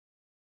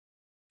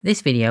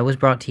This video was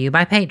brought to you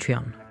by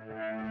Patreon.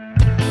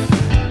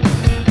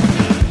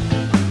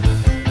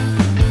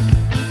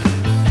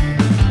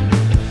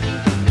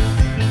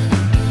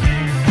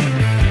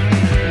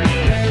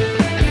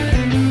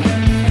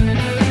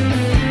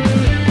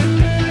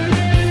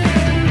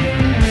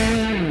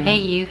 Hey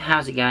you,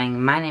 how's it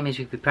going? My name is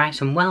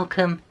Ruubez and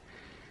welcome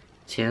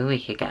to a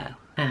week ago.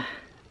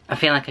 I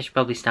feel like I should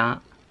probably start.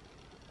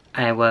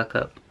 I woke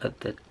up at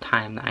the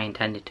time that I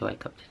intended to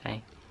wake up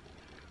today.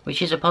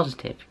 Which is a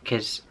positive,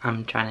 because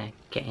I'm trying to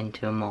get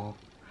into a more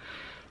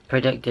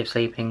productive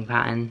sleeping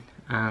pattern,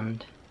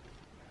 and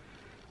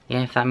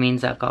yeah, if that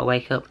means that I've got to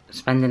wake up,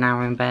 spend an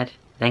hour in bed,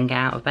 then get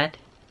out of bed,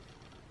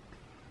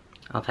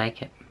 I'll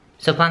take it.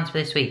 So plans for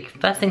this week.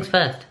 First things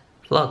first,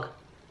 vlog,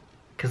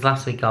 because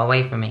last week got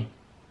away from me.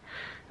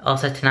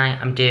 Also tonight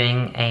I'm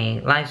doing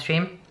a live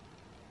stream,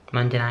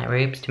 Monday Night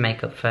Ruubez, to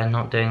make up for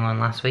not doing one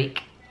last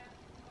week.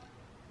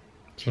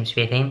 Seems to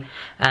be a theme.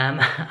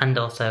 And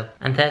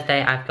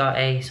Thursday I've got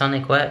a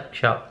Sonic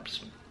workshop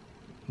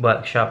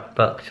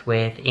booked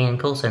with Ian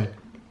Coulson,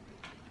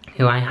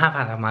 who I have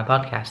had on my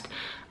podcast,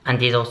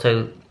 and is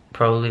also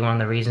probably one of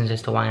the reasons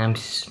as to why I'm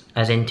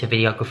as into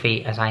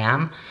videography as I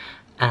am.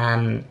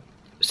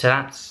 So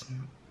that's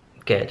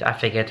good. I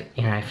figured,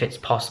 you know, if it's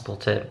possible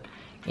to,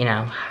 you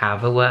know,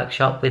 have a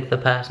workshop with the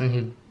person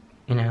who,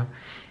 you know,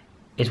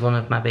 is one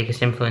of my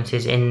biggest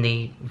influences in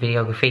the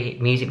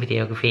music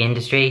videography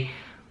industry,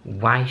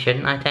 why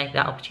shouldn't I take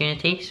that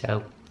opportunity?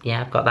 So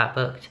yeah, I've got that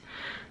booked.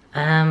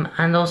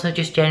 And also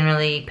just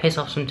generally piss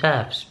off some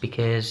turfs,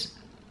 because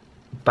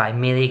by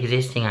merely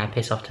existing I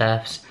piss off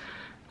turfs,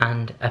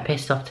 and a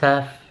pissed off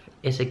turf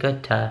is a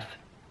good turf.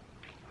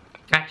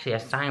 Actually, a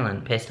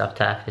silent pissed off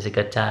turf is a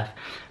good turf,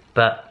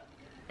 but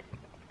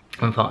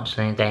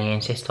unfortunately they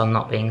insist on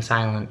not being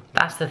silent.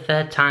 That's the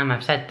third time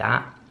I've said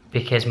that,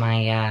 because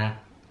my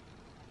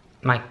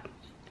my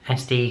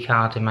SD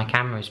card in my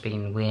camera has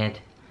been weird.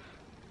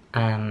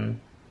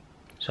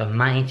 So I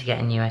might need to get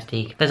a new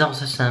SD. There's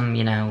also some,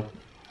 you know,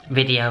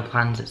 video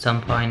plans at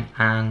some point,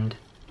 and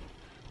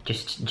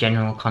just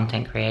general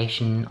content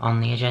creation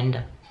on the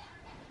agenda.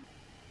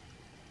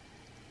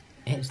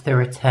 It's the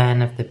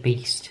return of the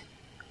beast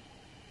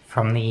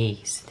from the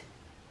east.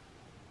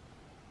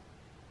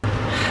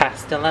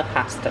 Hasta la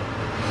pasta.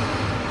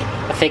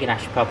 I figured I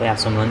should probably have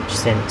some lunch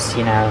since,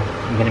 you know,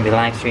 I'm going to be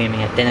live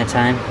streaming at dinner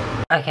time.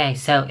 Okay,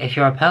 so if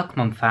you're a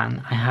Pokemon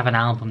fan, I have an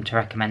album to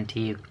recommend to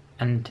you.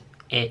 And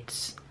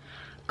it's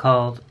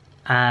called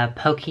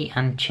Pokey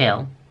and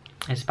Chill.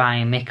 It's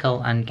by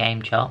Mickle and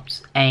Game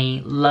Chops.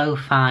 A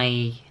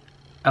lo-fi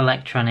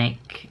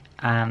electronic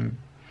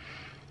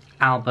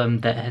album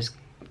that has,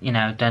 you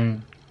know,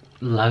 done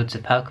loads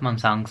of Pokemon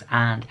songs,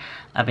 and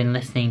I've been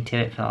listening to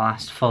it for the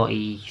last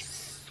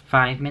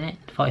 45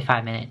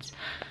 minutes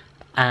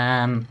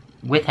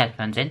with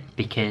headphones in,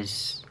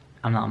 because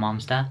I'm not a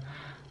monster,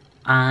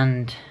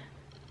 and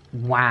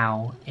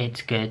wow,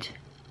 it's good.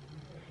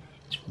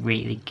 It's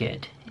really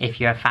good. If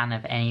you're a fan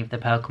of any of the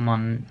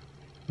Pokemon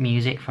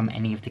music from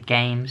any of the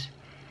games,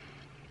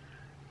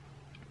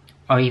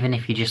 or even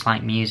if you just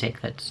like music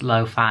that's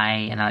lo-fi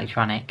and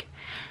electronic,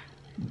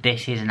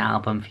 this is an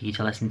album for you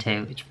to listen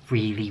to. It's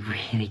really,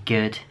 really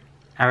good.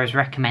 I was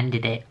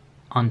recommended it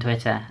on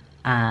Twitter,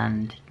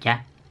 and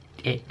yeah,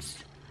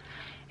 it's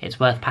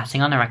worth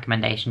passing on a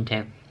recommendation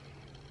to.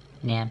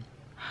 Yeah.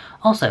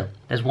 Also,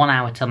 there's 1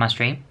 hour till my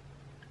stream.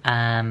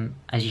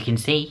 As you can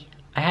see,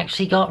 I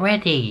actually got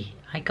ready.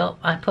 I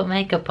put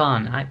makeup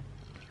on. I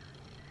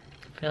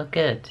feel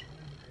good.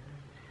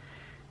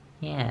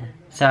 Yeah.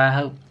 So I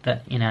hope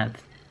that, you know,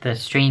 the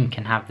stream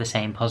can have the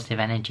same positive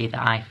energy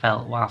that I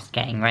felt whilst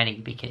getting ready,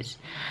 because,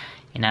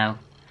 you know,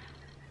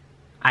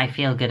 I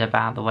feel good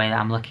about the way that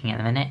I'm looking at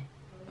the minute,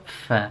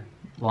 for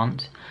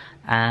once,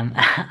 and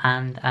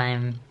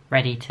I'm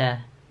ready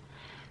to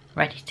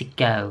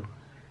go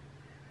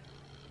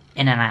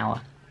in an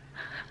hour.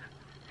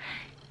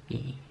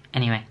 Yeah.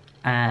 Anyway.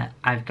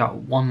 I've got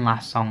one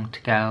last song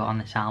to go on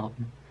this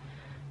album.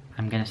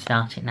 I'm going to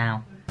start it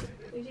now.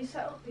 Did you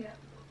set up yet?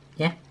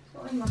 Yeah. It's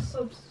not in my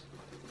subs.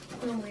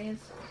 It normally is.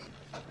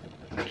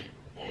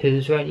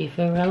 Who's ready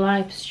for a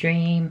live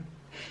stream?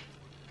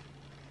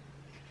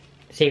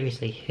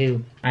 Seriously,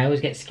 who? I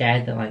always get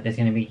scared that, like, there's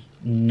going to be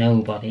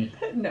nobody.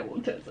 No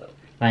one turns up.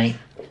 Like,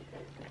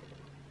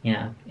 you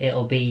know,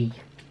 it'll be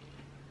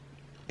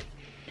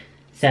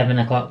 7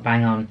 o'clock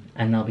bang on,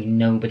 and there'll be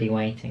nobody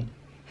waiting.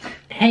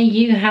 Hey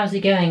you, how's it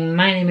going?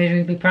 My name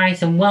is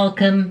Ruubez and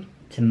welcome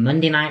to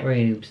Monday Night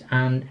Ruubez.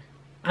 And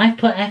I've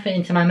put effort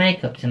into my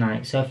makeup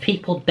tonight, so if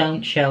people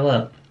don't show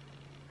up,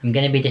 I'm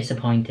gonna be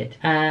disappointed.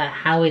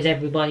 How is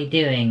everybody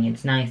doing?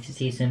 It's nice to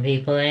see some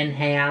people in.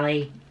 Hey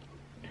Ali.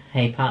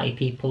 Hey party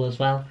people as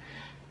well.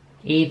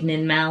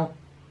 Evening Mel.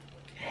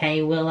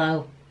 Hey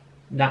Willow.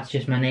 That's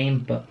just my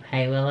name, but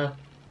hey Willow.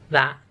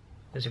 That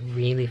was a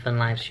really fun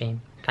live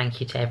stream. Thank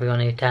you to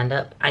everyone who turned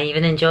up. I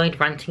even enjoyed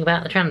ranting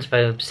about the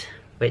transphobes,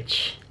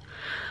 which,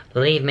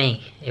 believe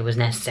me, it was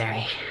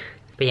necessary.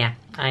 But yeah,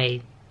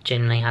 I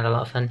genuinely had a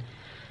lot of fun.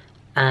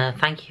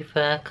 Thank you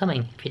for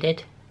coming, if you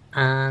did,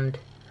 and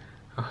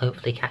I'll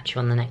hopefully catch you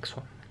on the next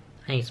one.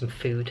 I need some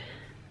food.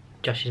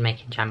 Josh is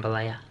making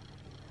jambalaya.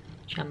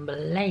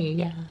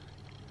 Jambalaya.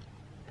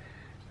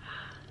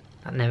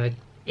 That never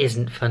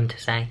isn't fun to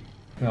say.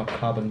 We are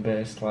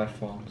carbon-based life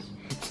forms.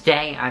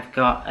 Today I've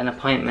got an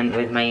appointment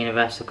with my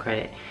Universal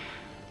Credit,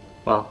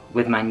 well,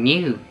 with my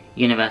new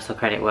Universal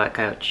Credit work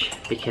coach,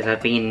 because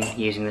I've been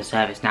using the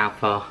service now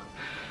for,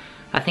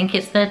 I think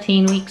it's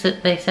 13 weeks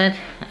that they said,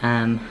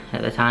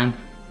 at the time.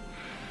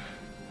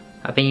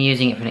 I've been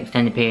using it for an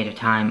extended period of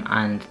time,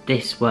 and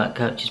this work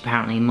coach is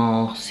apparently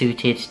more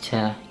suited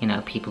to, you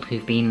know, people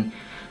who've been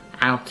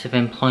out of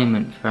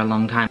employment for a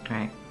long time.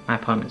 Right, my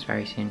appointment's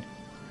very soon.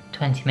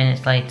 20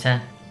 minutes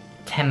later,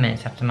 10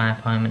 minutes after my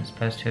appointment's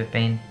supposed to have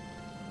been.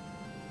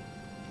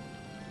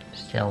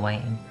 Still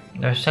waiting.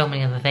 There are so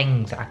many other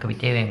things that I could be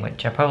doing,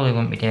 which I probably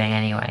wouldn't be doing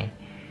anyway,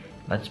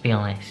 let's be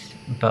honest.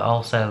 But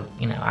also,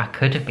 you know, I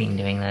could have been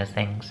doing those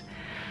things.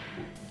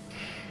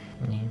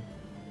 Yeah.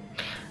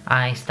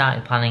 I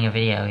started planning a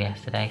video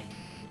yesterday.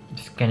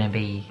 It's gonna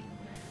be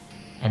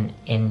an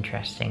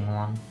interesting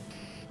one.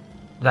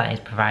 That is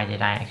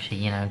provided I actually,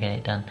 you know, get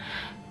it done.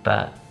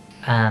 But,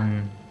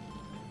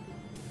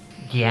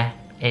 yeah,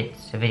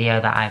 it's a video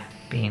that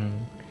I've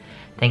been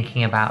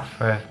thinking about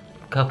for a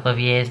couple of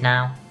years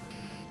now.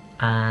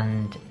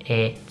 And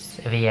it's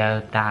a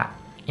video that,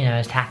 you know,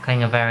 is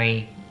tackling a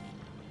very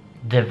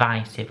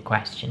divisive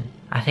question.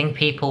 I think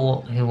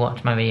people who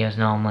watch my videos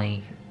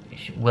normally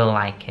will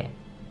like it.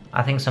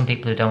 I think some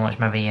people who don't watch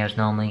my videos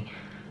normally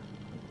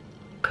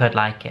could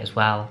like it as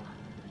well.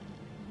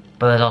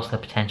 But there's also the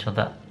potential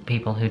that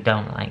people who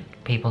don't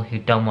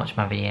watch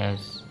my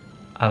videos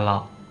a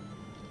lot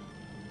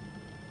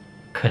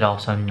could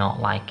also not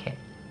like it.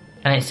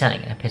 And it's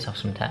certainly going to piss off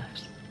some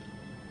TERFs.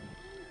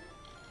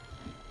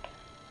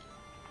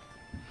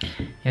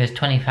 It was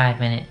 25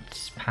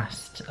 minutes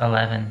past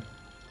 11.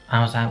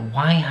 I was like,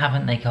 why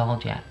haven't they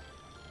called yet?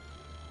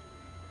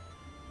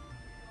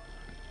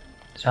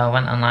 So I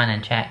went online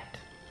and checked.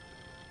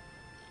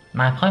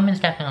 My appointment's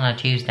definitely on a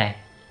Tuesday.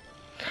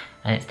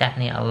 And it's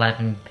definitely at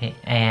 11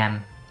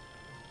 AM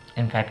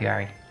in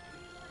February.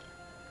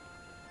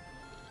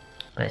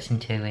 But it's in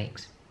 2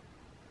 weeks.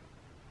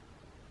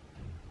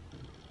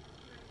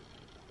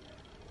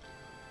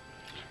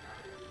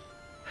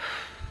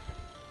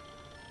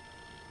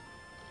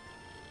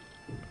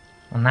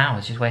 Well, now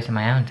it's just wasting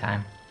my own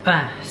time.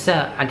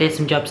 So, I did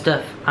some job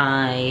stuff.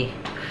 I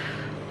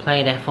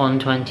played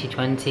F1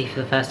 2020 for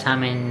the first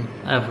time in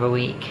over a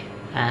week.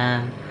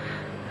 And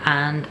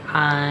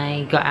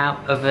I got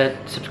out of a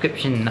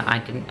subscription that I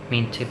didn't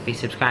mean to be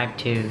subscribed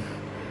to,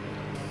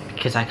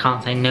 because I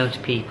can't say no to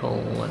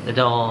people at the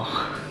door.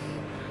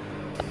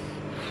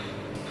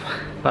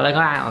 But I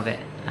got out of it,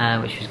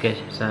 which was good.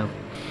 So,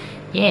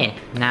 yeah,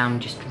 now I'm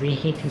just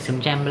reheating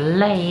some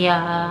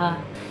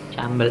jambalaya.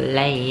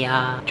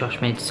 Jambalaya.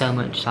 Josh made so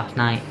much last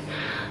night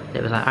that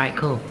it was like, alright,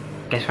 cool.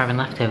 Guess we're having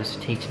leftovers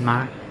for tea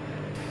tomorrow.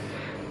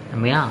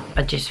 And we are.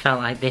 I just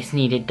felt like this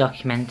needed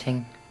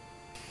documenting.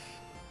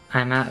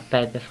 I'm out of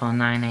bed before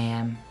 9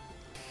 AM.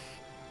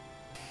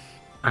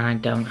 And I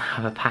don't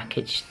have a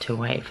package to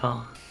wait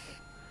for.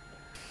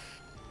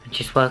 I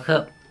just woke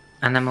up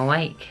and I'm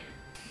awake.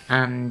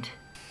 And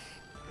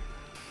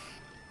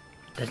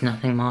there's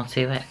nothing more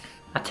to it.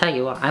 I tell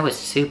you what, I was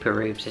super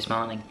Ruubez this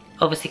morning.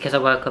 Obviously because I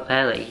woke up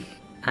early,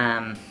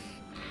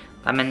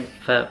 I meant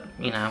for,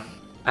 you know,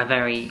 a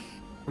very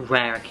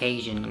rare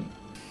occasion,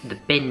 the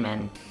bin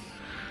men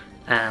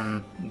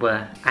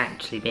were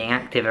actually being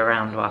active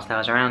around whilst I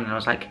was around, and I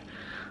was like,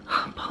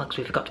 oh, bollocks,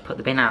 we forgot to put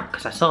the bin out,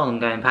 because I saw them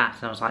going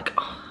past and I was like,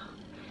 oh,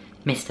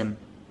 missed them.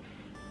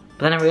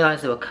 But then I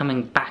realised they were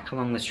coming back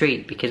along the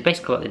street, because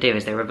basically what they do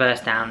is they reverse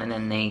down and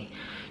then they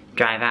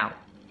drive out,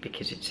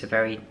 because it's a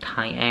very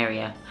tight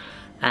area.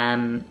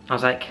 I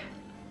was like,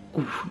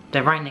 oof,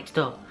 they're right next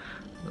door.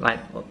 Like,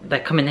 they're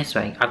coming this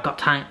way. I've got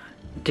time.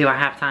 Do I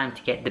have time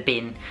to get the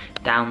bin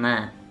down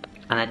there?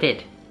 And I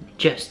did.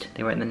 Just,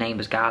 they were in the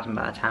neighbour's garden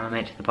by the time I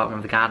made it to the bottom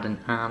of the garden,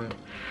 and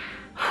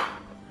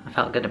I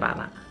felt good about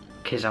that.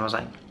 Because I was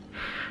like,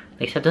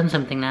 at least I've done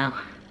something now.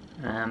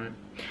 But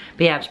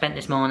yeah, I've spent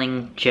this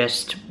morning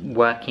just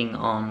working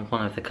on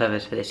one of the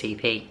covers for this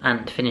EP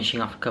and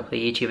finishing off a couple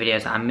of YouTube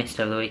videos that I missed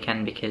over the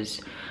weekend,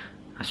 because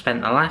I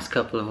spent the last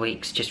couple of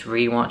weeks just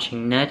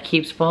re-watching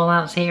NerdCube's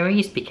Fallout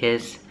series,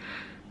 because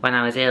when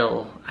I was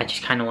ill, I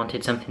just kind of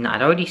wanted something that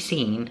I'd already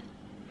seen,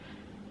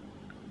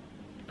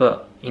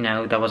 but, you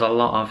know, there was a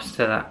lot of,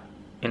 so that,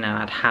 you know,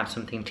 I'd have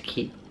something to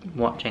keep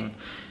watching.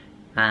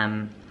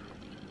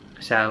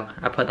 So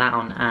I put that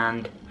on,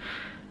 and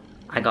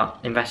I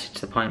got invested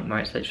to the point where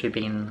it's literally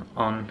been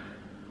on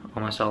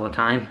almost all the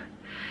time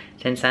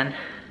since then.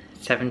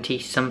 70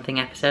 something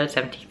episodes,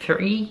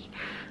 73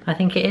 I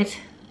think it is.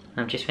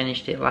 I've just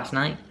finished it last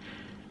night.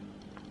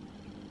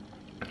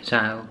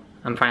 So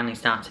I'm finally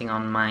starting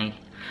on my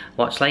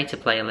Watch Later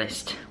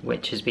playlist,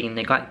 which has been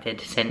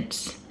neglected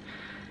since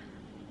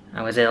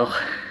I was ill.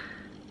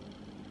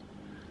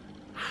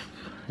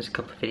 There's a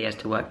couple of videos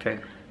to work through.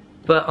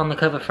 But on the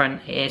cover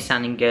front, it is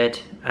sounding good.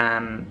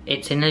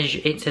 It's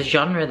a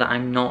genre that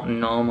I'm not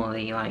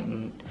normally like,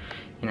 you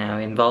know,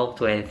 involved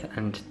with,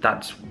 and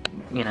that's,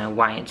 you know,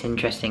 why it's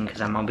interesting,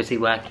 because I'm obviously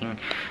working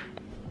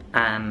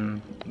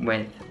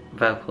with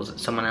vocals that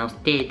someone else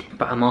did,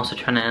 but I'm also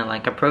trying to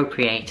like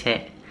appropriate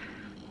it,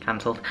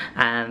 cancelled,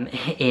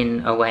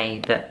 in a way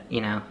that,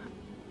 you know,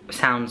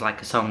 sounds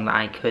like a song that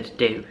I could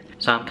do.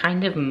 So I'm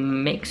kind of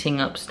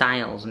mixing up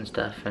styles and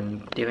stuff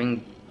and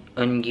doing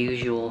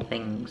unusual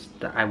things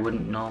that I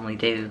wouldn't normally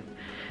do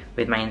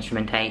with my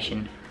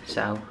instrumentation.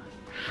 So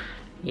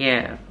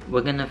yeah,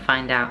 we're gonna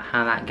find out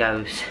how that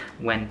goes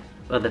when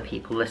other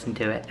people listen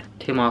to it.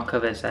 2 more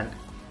covers then,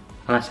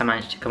 unless I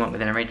manage to come up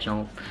with an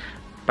original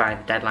by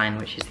the deadline,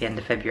 which is the end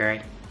of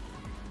February.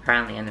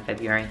 Around the end of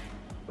February.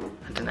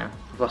 I don't know,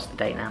 I've lost the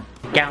date now.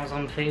 Gal's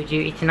on food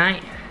duty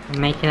tonight. I'm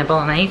making a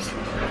bolognese.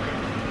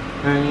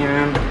 I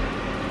am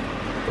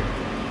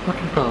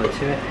looking forward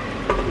to it.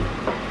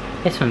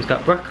 This one's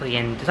got broccoli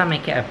in. Does that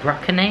make it a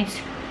brocconese?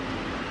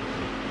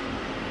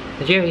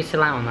 The jury's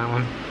still out on that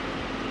one.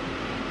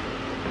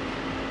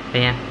 But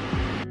yeah.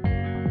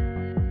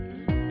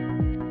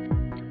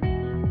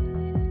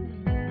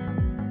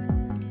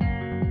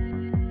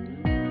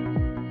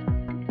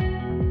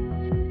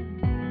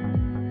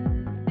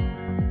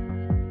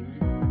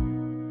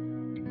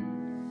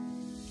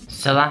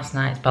 So last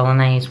night's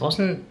bolognese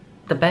wasn't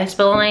the best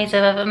bolognese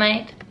I've ever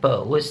made,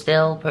 but was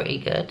still pretty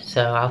good,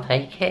 so I'll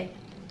take it.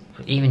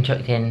 Even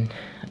chucked in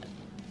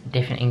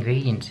different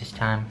ingredients this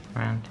time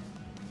around.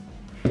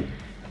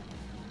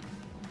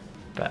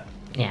 But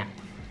yeah,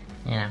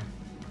 you know.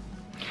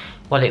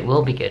 What it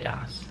will be good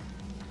as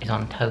is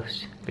on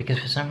toast, because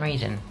for some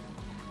reason,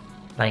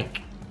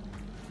 like,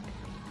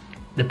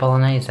 the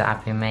bolognese that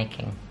I've been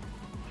making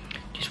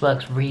just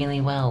works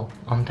really well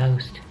on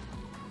toast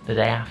the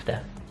day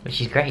after, which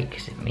is great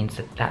because it means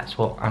that that's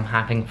what I'm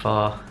having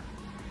for,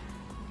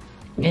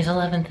 is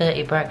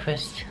 11:30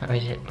 breakfast or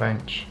is it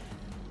brunch?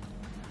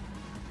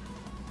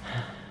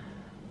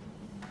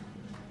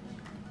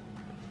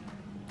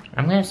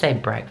 I'm gonna say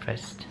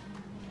breakfast.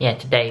 Yeah,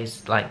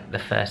 today's like the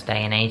first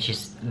day in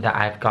ages that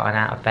I've gotten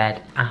out of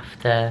bed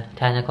after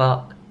 10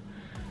 o'clock.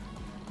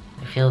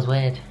 It feels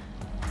weird.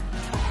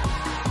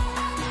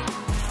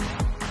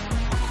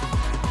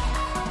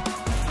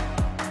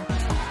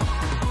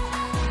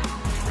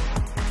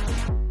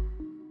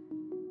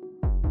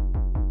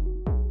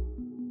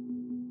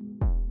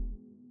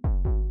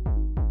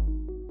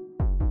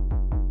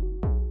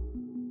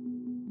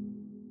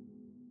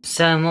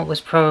 So in what was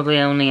probably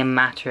only a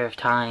matter of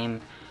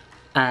time,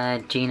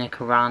 Gina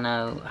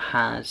Carano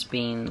has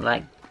been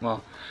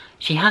well,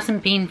 she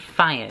hasn't been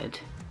fired,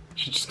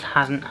 she just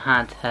hasn't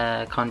had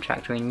her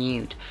contract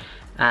renewed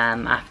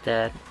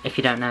after, if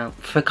you don't know,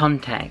 for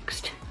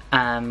context,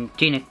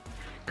 Gina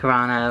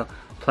Carano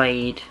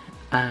played,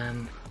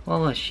 what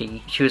was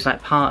she? She was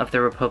like part of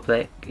the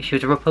Republic, she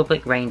was a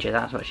Republic Ranger,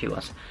 that's what she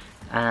was,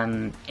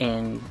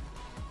 in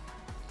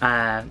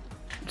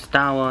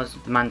Star Wars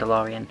The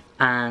Mandalorian,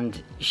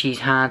 and she's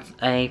had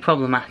a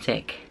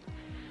problematic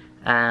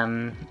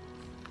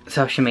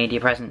social media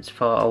presence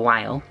for a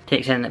while, to the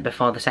extent that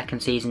before the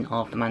second season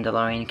of The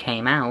Mandalorian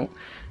came out,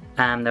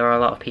 there were a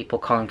lot of people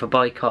calling for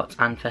boycotts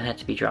and for her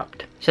to be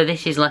dropped. So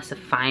this is less a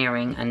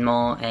firing and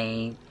more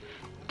a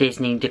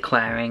Disney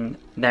declaring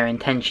their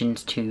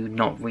intentions to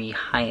not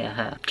rehire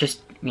her.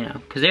 Just, you know,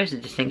 because there is a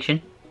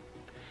distinction.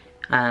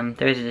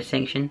 There is a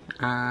distinction,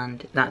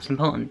 and that's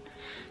important.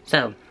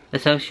 So, the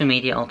social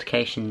media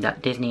altercation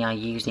that Disney are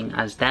using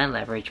as their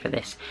leverage for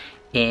this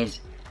is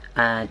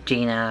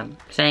Gina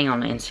saying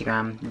on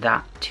Instagram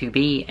that to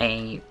be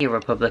a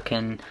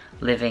Republican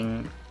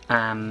living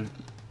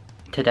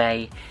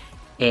today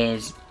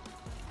is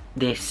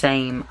the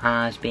same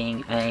as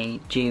being a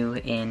Jew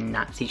in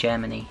Nazi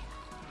Germany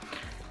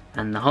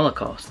and the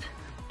Holocaust.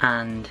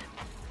 And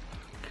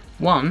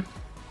one,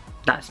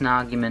 that's an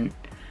argument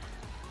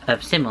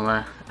of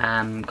similar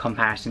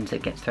comparisons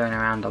that gets thrown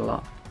around a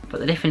lot. But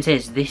the difference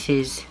is, this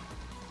is,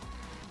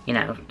 you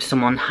know,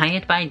 someone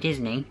hired by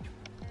Disney,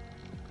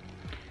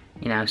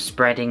 you know,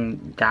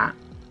 spreading that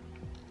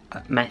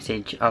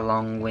message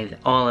along with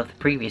all of the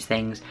previous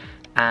things,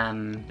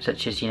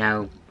 such as, you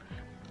know,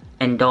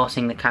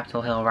 endorsing the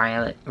Capitol Hill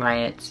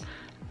riots,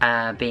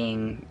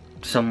 being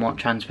somewhat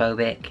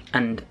transphobic,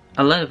 and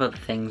a lot of other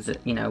things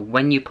that, you know,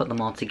 when you put them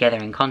all together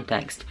in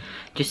context,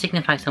 just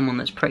signify someone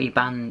that's pretty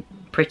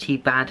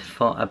bad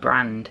for a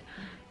brand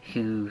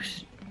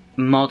whose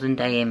modern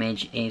day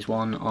image is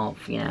one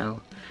of, you know,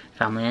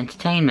 family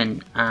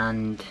entertainment.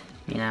 And,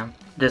 you know,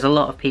 there's a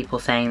lot of people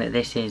saying that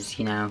this is,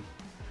 you know,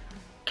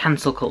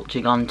 cancel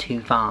culture gone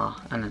too far,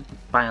 and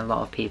by a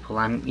lot of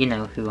people, you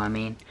know who I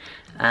mean,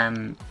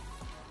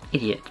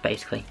 idiots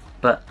basically.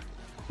 But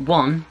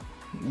one,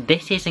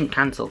 this isn't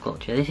cancel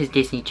culture, this is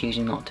Disney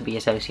choosing not to be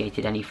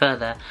associated any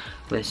further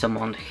with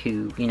someone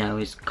who, you know,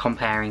 is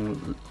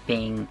comparing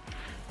being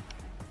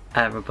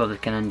a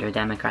Republican under a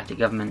Democratic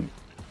government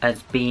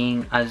as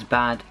being as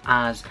bad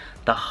as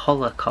the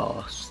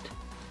Holocaust.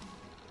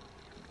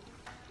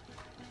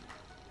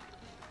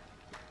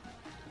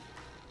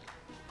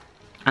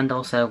 And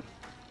also,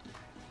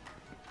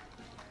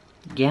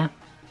 yeah,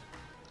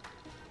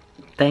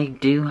 they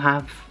do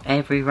have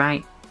every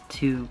right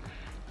to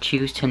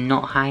choose to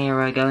not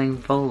hire her going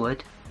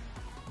forward.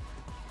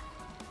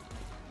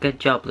 Good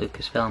job,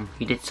 Lucasfilm.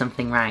 You did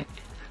something right.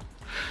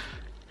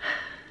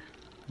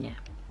 Yeah.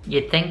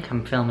 You'd think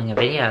I'm filming a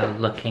video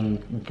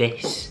looking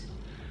this,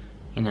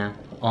 you know,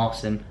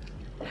 awesome.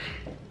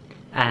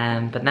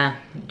 But nah,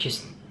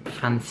 just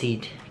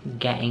fancied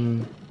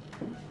getting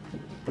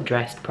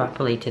dressed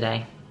properly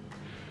today.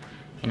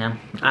 You know,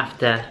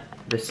 after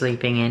the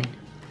sleeping in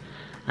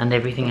and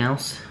everything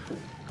else,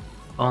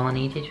 all I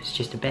needed was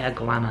just a bit of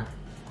glamour.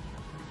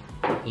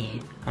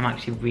 Yeah, I'm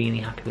actually really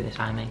happy with this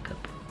eye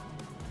makeup.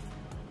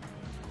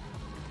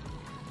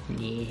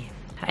 Yeah.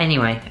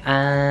 Anyway, what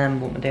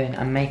am I doing?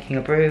 I'm making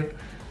a brew,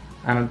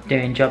 I'm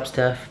doing job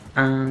stuff,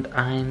 and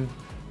I'm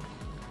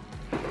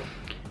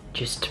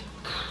just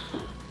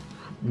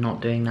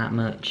not doing that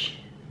much,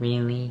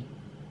 really.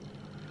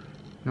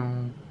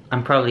 No.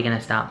 I'm probably going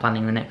to start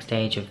planning the next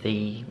stage of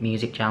the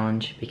music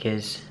challenge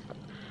because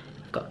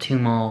I've got 2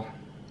 more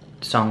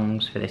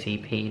songs for this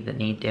EP that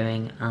need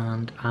doing,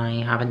 and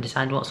I haven't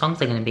decided what songs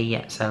they're going to be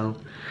yet, so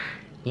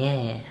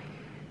yeah.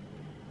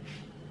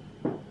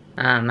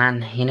 Oh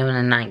man, you know when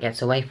a night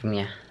gets away from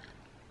you?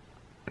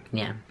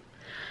 Yeah.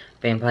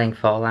 Been playing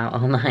Fallout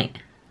all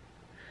night.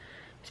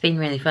 It's been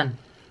really fun.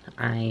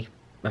 I've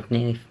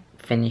nearly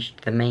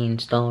finished the main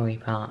story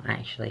part,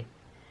 actually.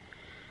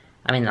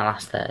 I'm in the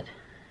last third.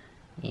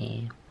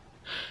 Yeah.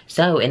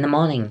 So, in the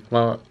morning,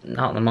 well,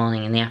 not in the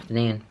morning, in the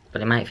afternoon,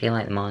 but it might feel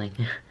like the morning.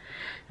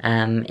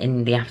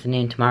 In the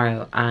afternoon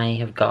tomorrow, I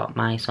have got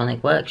my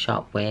Sonic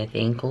workshop with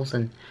Ian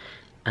Coulson,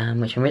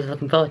 which I'm really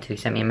looking forward to. He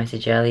sent me a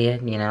message earlier,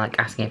 you know, like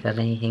asking if there's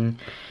anything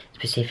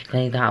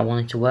specifically that I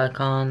wanted to work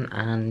on,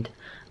 and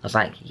I was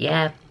like,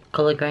 yeah,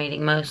 colour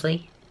grading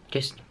mostly,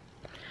 just,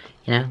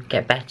 you know,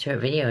 get better at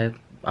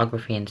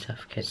videography and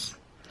stuff, because,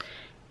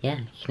 yeah,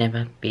 you can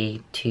never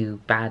be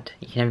too bad,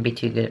 you can never be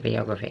too good at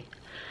videography.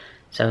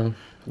 So,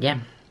 yeah,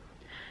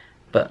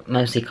 but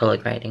mostly colour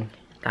grading.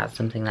 That's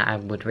something that I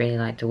would really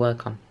like to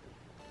work on.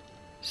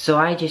 So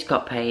I just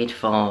got paid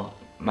for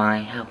my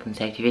health and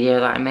safety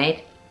video that I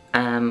made,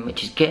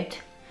 which is good,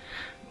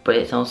 but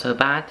it's also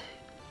bad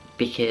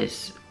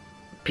because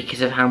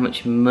of how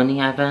much money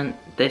I've earned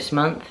this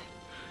month.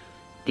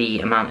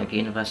 The amount of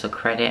universal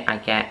credit I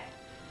get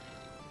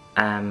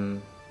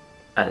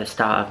at the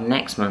start of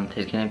next month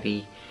is going to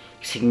be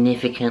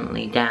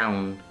significantly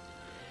down,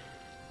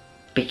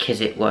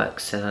 because it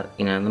works so that,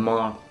 you know, the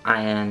more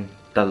I earn,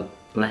 the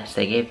less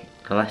they give,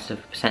 the less of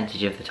a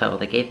percentage of the total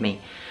they give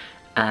me,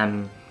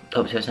 up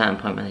to a certain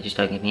point when they just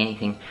don't give me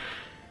anything.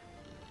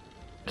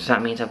 So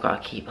that means I've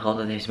got to keep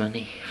hold of this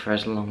money for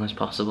as long as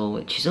possible,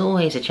 which is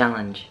always a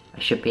challenge.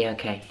 I should be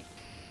okay,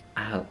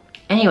 I hope.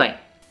 Anyway,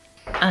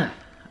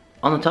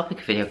 on the topic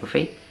of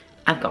videography,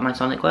 I've got my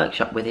Sonic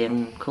workshop with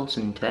Ian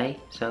Coulson today,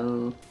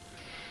 so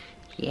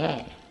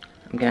yeah.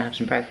 I'm gonna have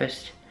some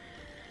breakfast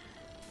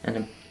and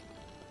a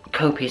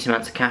copious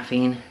amounts of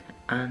caffeine,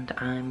 and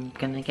I'm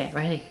gonna get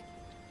ready.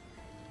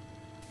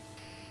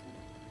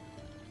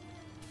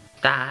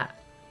 That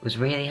was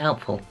really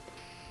helpful.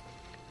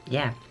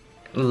 Yeah,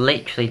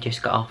 literally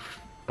just got off,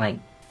 like,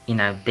 you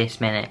know, this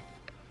minute.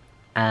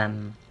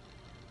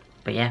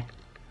 But yeah,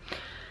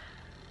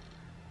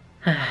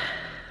 I've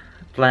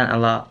learnt a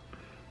lot,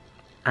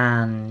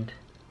 and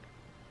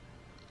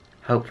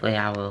hopefully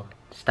I will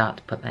start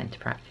to put that into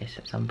practice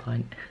at some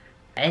point.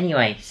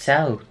 Anyway,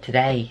 so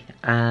today,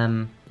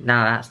 now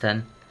that's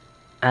done,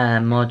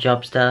 more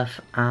job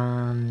stuff,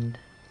 and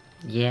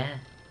yeah,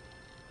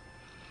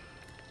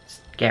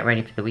 let's get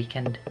ready for the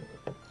weekend.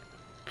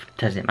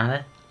 Does it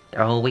matter?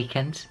 They're all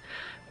weekends,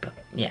 but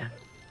yeah,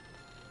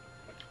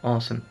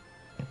 awesome.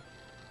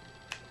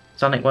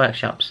 Sonic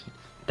workshops,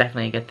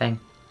 definitely a good thing.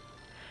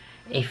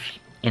 If,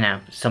 you know,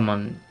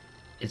 someone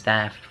is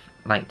there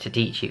like to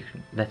teach you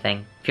the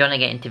thing. If you want to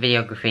get into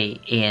videography,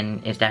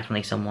 Ian is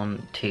definitely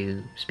someone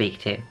to speak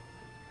to.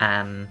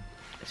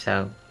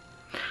 So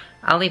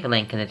I'll leave a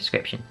link in the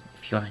description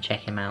if you want to check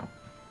him out.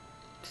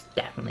 It's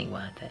definitely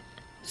worth it.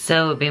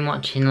 So we've been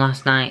watching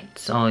last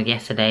night's or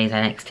yesterday's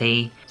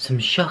NXT. Some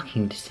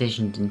shocking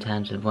decisions in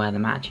terms of where the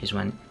matches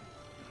went.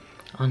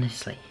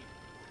 Honestly.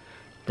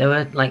 There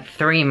were like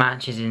 3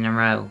 matches in a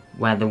row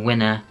where the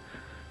winner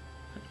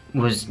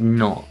was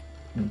not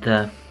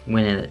the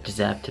winner that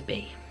deserved to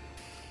be.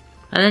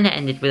 And then it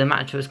ended with a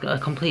match that was a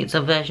complete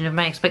subversion of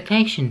my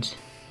expectations.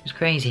 It was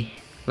crazy.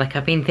 Like,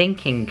 I've been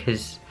thinking,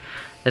 because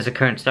there's a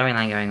current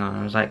storyline going on,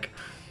 I was like,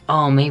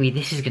 oh, maybe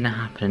this is gonna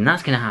happen, and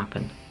that's gonna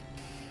happen.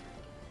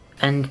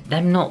 And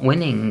them not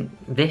winning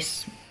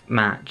this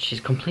match has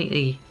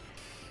completely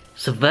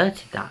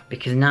subverted that,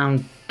 because now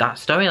that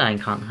storyline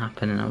can't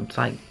happen, and I was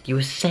like, you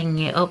were setting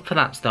it up for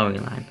that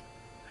storyline.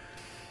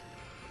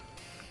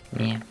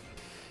 Yeah.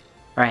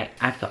 Right,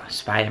 I've got a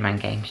Spider-Man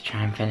game to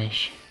try and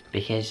finish,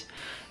 because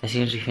as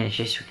soon as we finish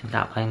this, we can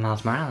start playing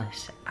Miles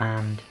Morales,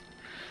 and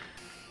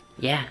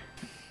yeah,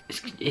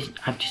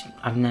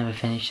 I've never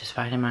finished a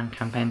Spider-Man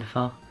campaign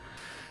before,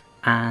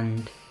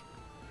 and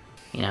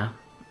you know,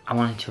 I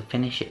wanted to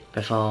finish it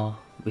before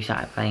we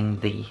started playing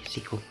the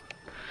sequel.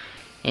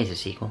 It is a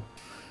sequel.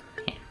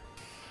 Yeah.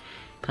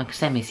 Like a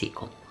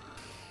semi-sequel.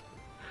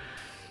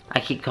 I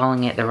keep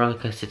calling it the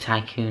Rollercoaster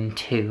Tycoon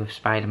 2 of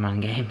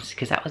Spider-Man games,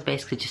 because that was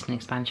basically just an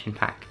expansion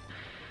pack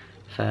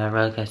for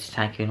Rollercoaster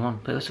Tycoon 1,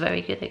 but it was a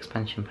very good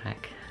expansion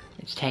pack.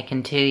 It's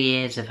taken 2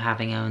 years of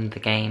having owned the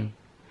game,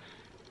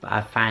 but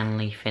I've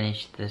finally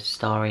finished the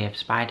story of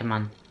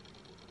Spider-Man.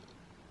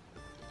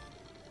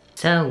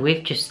 So,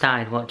 we've just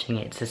started watching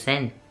It's a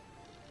Sin.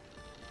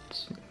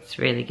 It's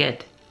really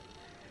good.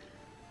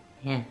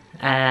 Yeah.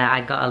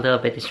 I got a little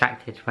bit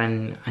distracted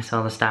when I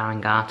saw the Star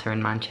and Garter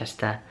in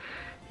Manchester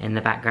in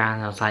the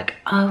background. I was like,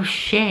 oh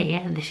shit,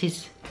 yeah, this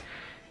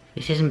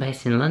isn't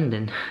based in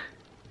London.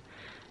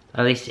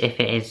 At least if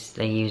it is,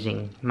 they're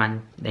using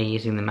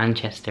the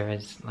Manchester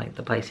as like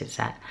the place it's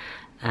set.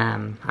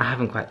 I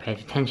haven't quite paid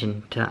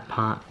attention to that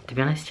part, to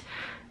be honest.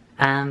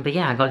 But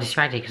yeah, I got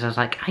distracted because I was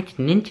like, I did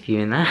an interview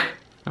in there.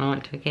 I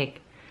went to a gig.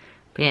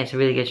 But yeah, it's a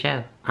really good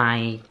show.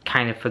 I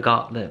kind of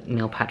forgot that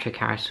Neil Patrick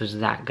Harris was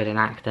that good an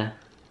actor.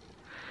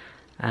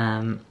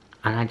 And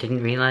I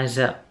didn't realise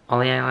that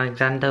Ollie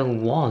Alexander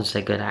was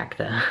a good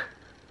actor.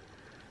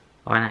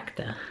 Or an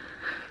actor.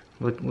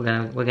 We're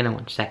gonna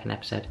watch the second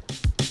episode.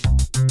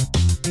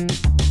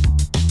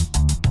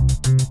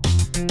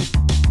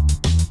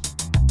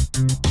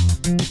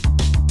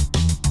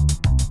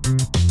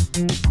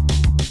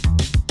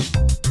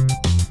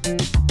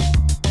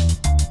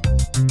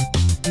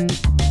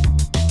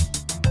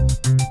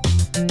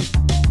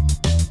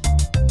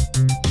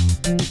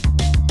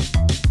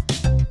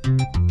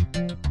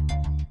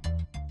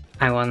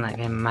 I won that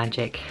game of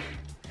Magic.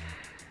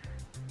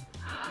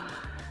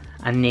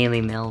 I nearly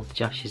milled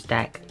Josh's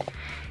deck.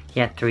 He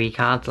had 3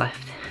 cards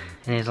left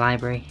in his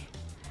library.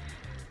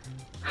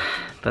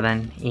 But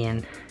then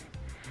Ian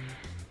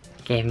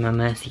gave him a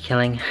mercy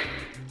killing.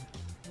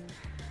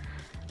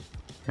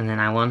 And then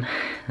I won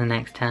the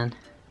next turn.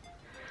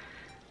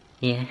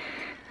 Yeah,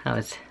 that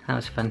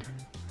was fun.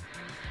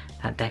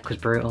 That deck was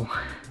brutal.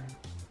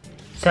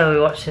 So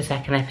we watched the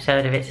second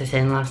episode of It's a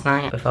Sin last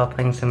night before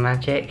playing some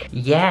Magic.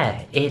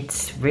 Yeah,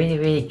 it's really,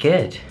 really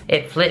good.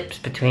 It flips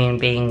between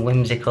being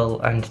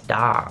whimsical and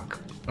dark,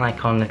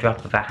 like on the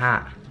drop of a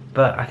hat.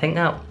 But I think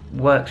that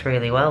works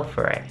really well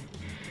for it.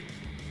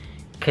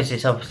 Because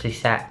it's obviously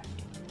set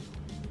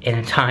in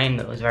a time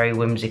that was very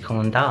whimsical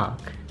and dark.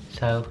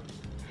 So,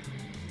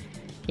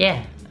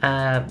 yeah,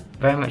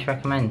 very much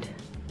recommend.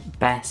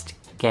 Best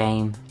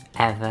game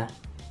ever.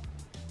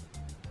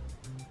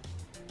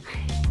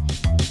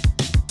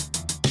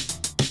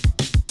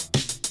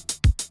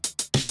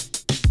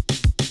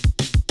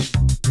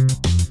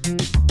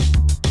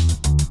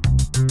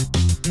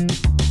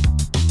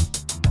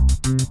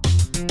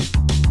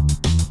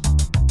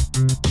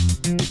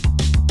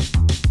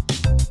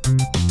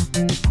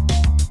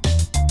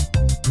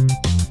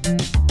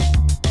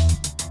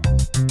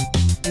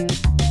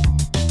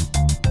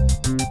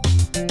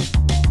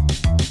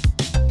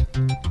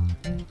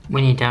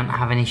 When you don't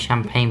have any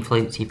champagne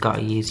flutes, you've got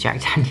to use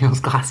Jack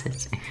Daniel's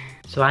glasses.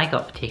 So I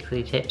got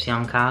particularly tipsy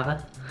on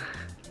Cava.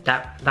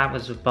 That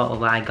was a bottle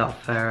that I got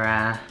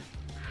for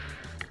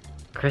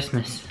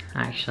Christmas,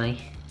 actually.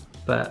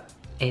 But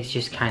it's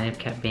just kind of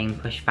kept being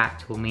pushed back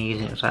to when we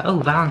use it. It was like, oh,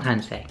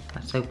 Valentine's Day.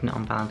 Let's open it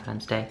on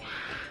Valentine's Day.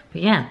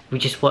 But yeah, we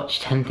just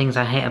watched 10 Things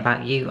I Hate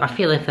About You. I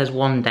feel if there's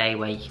one day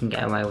where you can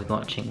get away with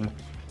watching,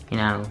 you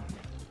know,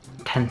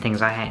 10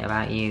 Things I Hate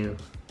About You,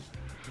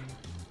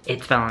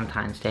 it's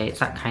Valentine's Day. It's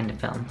that kind of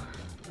film.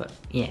 But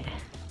yeah.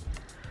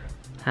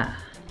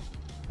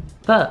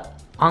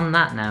 But on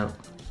that note,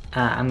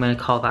 I'm going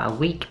to call that a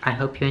week. I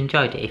hope you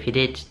enjoyed it. If you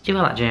did, do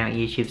all that generic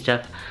YouTube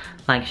stuff.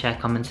 Like, share,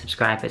 comment,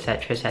 subscribe,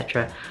 etc,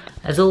 etc.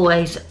 As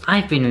always,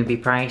 I've been Ruby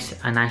Price,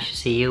 and I shall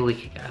see you a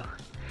week ago.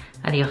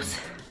 Adios.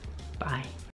 Bye.